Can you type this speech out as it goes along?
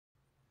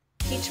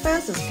Peach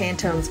Fuzz is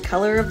Pantone's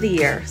color of the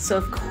year, so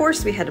of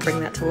course we had to bring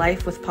that to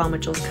life with Paul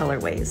Mitchell's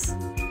Colorways.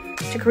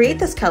 To create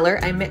this color,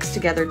 I mixed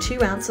together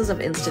 2 ounces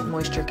of instant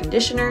moisture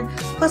conditioner,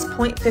 plus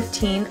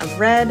 0.15 of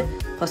red,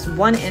 plus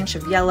 1 inch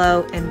of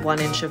yellow, and 1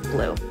 inch of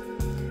blue.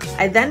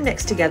 I then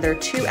mixed together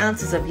 2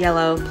 ounces of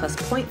yellow, plus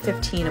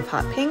 0.15 of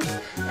hot pink,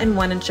 and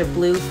 1 inch of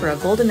blue for a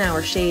golden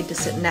hour shade to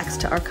sit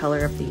next to our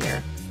color of the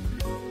year.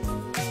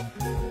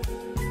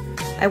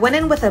 I went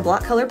in with a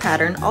block color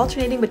pattern,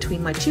 alternating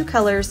between my 2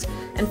 colors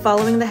and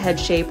following the head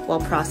shape while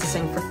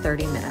processing for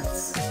 30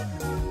 minutes.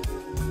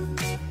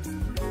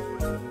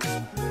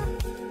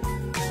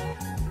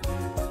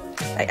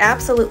 I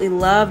absolutely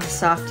love the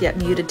soft yet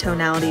muted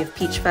tonality of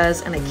Peach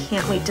Fuzz, and I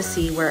can't wait to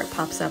see where it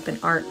pops up in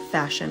art,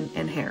 fashion,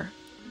 and hair.